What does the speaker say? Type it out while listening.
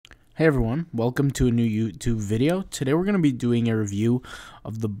Hey everyone, welcome to a new YouTube video. Today we're going to be doing a review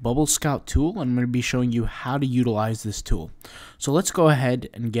of the Bubblescout tool, and I'm going to be showing you how to utilize this tool. So let's go ahead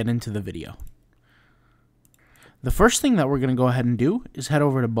and get into the video. The first thing that we're going to go ahead and do is head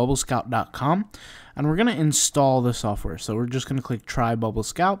over to bubblescout.com, and we're going to install the software. So we're just going to click Try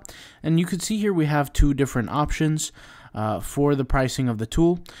Bubblescout, and you can see here we have two different options for the pricing of the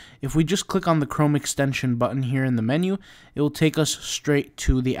tool. If we just click on the Chrome extension button here in the menu, it will take us straight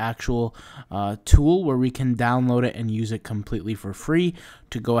to the actual tool where we can download it and use it completely for free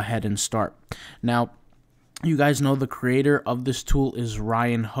to go ahead and start. Now, you guys know the creator of this tool is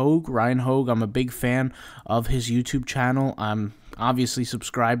Ryan Hogue. Ryan Hogue, I'm a big fan of his YouTube channel. I'm obviously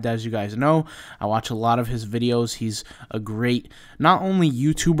subscribed, as you guys know. I watch a lot of his videos. He's a great, not only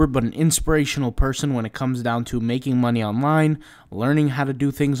YouTuber, but an inspirational person when it comes down to making money online, learning how to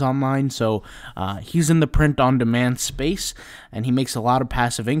do things online. So he's in the print-on-demand space, and he makes a lot of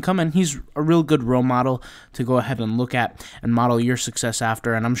passive income, and he's a real good role model to go ahead and look at and model your success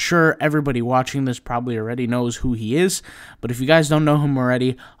after. And I'm sure everybody watching this probably already knows who he is, but if you guys don't know him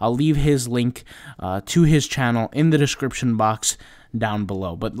already, I'll leave his link to his channel in the description box down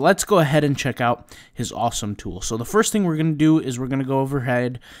below. But let's go ahead and check out his awesome tool. So the first thing we're going to do is we're going to go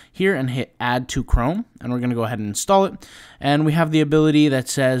overhead here and hit Add to Chrome, and we're going to go ahead and install it. And we have the ability that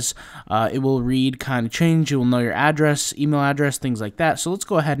says it will read, kind of change, it will know your address, email address, things like that. So let's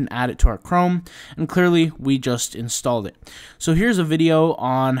go ahead and add it to our Chrome, and clearly we just installed it. So here's a video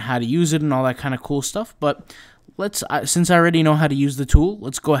on how to use it and all that kind of cool stuff, but let's, since I already know how to use the tool,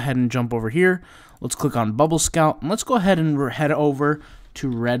 let's go ahead and jump over here. Let's click on Bubblescout, and let's go ahead and head over to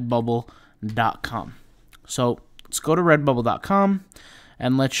REDBUBBLE.com. So let's go to REDBUBBLE.com,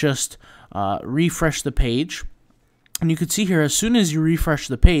 and let's just refresh the page. And you can see here, as soon as you refresh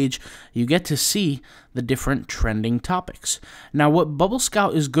the page, you get to see the different trending topics. Now, what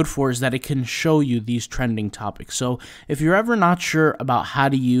Bubblescout is good for is that it can show you these trending topics. So if you're ever not sure about how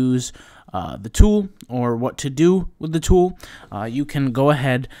to use the tool or what to do with the tool, you can go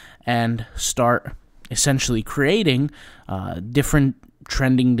ahead and start essentially creating different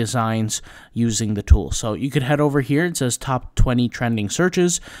trending designs using the tool. So you could head over here. It says top 20 trending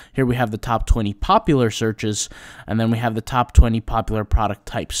searches. Here we have the top 20 popular searches, and then we have the top 20 popular product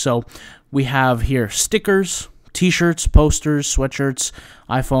types. So we have here stickers, t-shirts, posters, sweatshirts,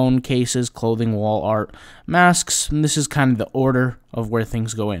 iPhone cases, clothing, wall art, masks, and this is kind of the order of where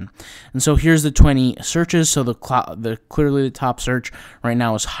things go in. And so here's the 20 searches. So clearly the top search right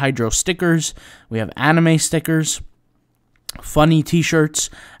now is hydro stickers. We have anime stickers, funny t-shirts,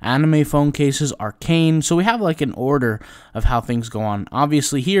 anime phone cases, arcane. So we have like an order of how things go on.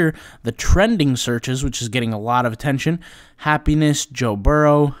 Obviously here, the trending searches, which is getting a lot of attention: happiness, Joe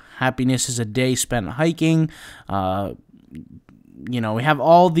Burrow. Happiness is a day spent hiking. You know, we have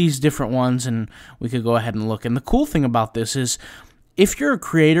all these different ones, and we could go ahead and look. And the cool thing about this is, if you're a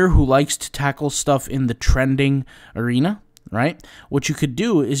creator who likes to tackle stuff in the trending arena, right, what you could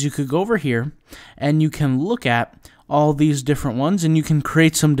do is you could go over here and you can look at all these different ones, and you can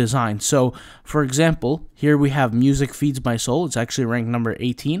create some designs. So for example, here we have music feeds my soul. It's actually ranked number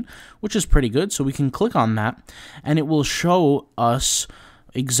 18, which is pretty good. So we can click on that, and it will show us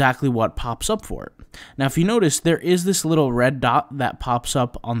exactly what pops up for it. Now, if you notice, there is this little red dot that pops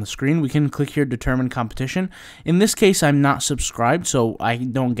up on the screen. We can click here, determine competition. In this case, I'm not subscribed, so I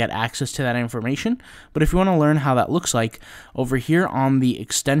don't get access to that information. But if you want to learn how that looks like, over here on the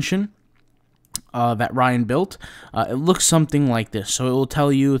extension that Ryan built, it looks something like this. So it will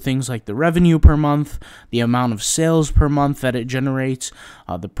tell you things like the revenue per month, the amount of sales per month that it generates,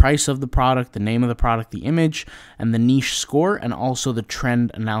 the price of the product, the name of the product, the image, and the niche score, and also the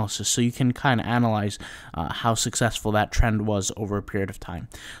trend analysis. So you can kind of analyze how successful that trend was over a period of time.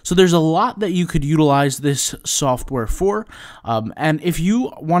 So there's a lot that you could utilize this software for. And if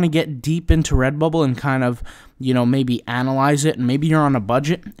you want to get deep into Redbubble and kind of, you know, maybe analyze it, and maybe you're on a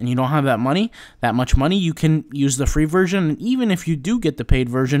budget and you don't have that much money, you can use the free version. And even if you do get the paid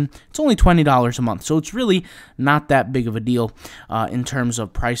version, it's only $20 a month. So it's really not that big of a deal in terms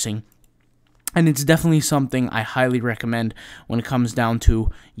of pricing. And it's definitely something I highly recommend when it comes down to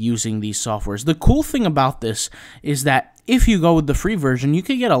using these softwares. The cool thing about this is that if you go with the free version, you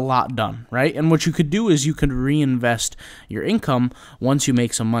could get a lot done, right? And what you could do is you could reinvest your income once you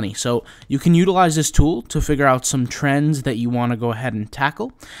make some money. So you can utilize this tool to figure out some trends that you want to go ahead and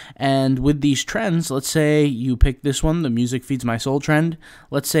tackle. And with these trends, let's say you pick this one, the music feeds my soul trend.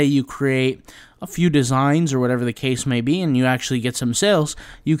 Let's say you create a few designs or whatever the case may be, and you actually get some sales.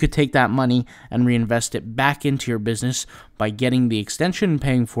 You could take that money and reinvest it back into your business by getting the extension and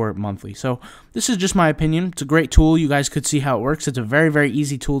paying for it monthly. So this is just my opinion. It's a great tool. You guys could see how it works. It's a very, very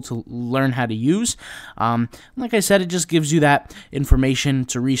easy tool to learn how to use. Like I said, it just gives you that information.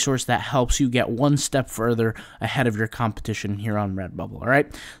 It's a resource that helps you get one step further ahead of your competition here on Redbubble. All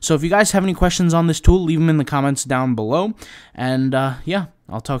right. So if you guys have any questions on this tool, leave them in the comments down below. And yeah,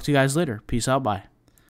 I'll talk to you guys later. Peace out. Bye.